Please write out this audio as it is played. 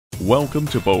Welcome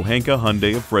to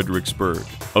Pohanka-Hyundai of Fredericksburg,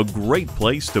 a great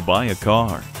place to buy a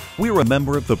car. We're a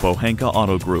member of the Pohanka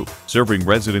Auto Group, serving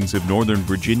residents of Northern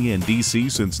Virginia and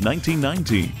DC since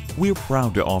 1919. We're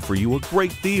proud to offer you a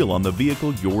great deal on the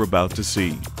vehicle you're about to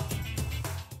see.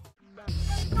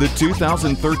 The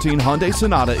 2013 Hyundai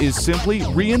Sonata is simply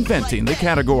reinventing the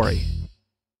category.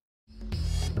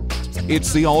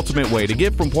 It's the ultimate way to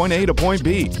get from point A to point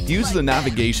B. Use the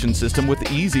navigation system with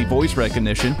easy voice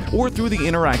recognition or through the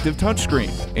interactive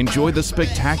touchscreen. Enjoy the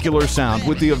spectacular sound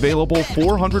with the available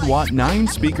 400-watt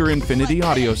 9-speaker Infinity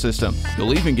audio system.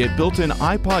 You'll even get built-in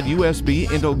iPod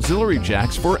USB and auxiliary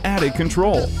jacks for added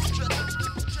control.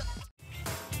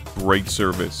 Great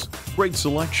service, great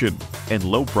selection, and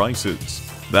low prices.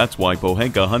 That's why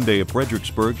Pohanka-Hyundai of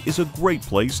Fredericksburg is a great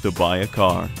place to buy a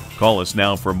car. Call us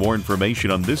now for more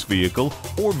information on this vehicle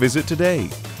or visit today.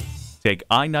 Take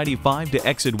I-95 to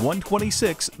exit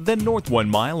 126, then north 1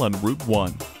 mile on Route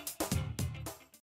 1.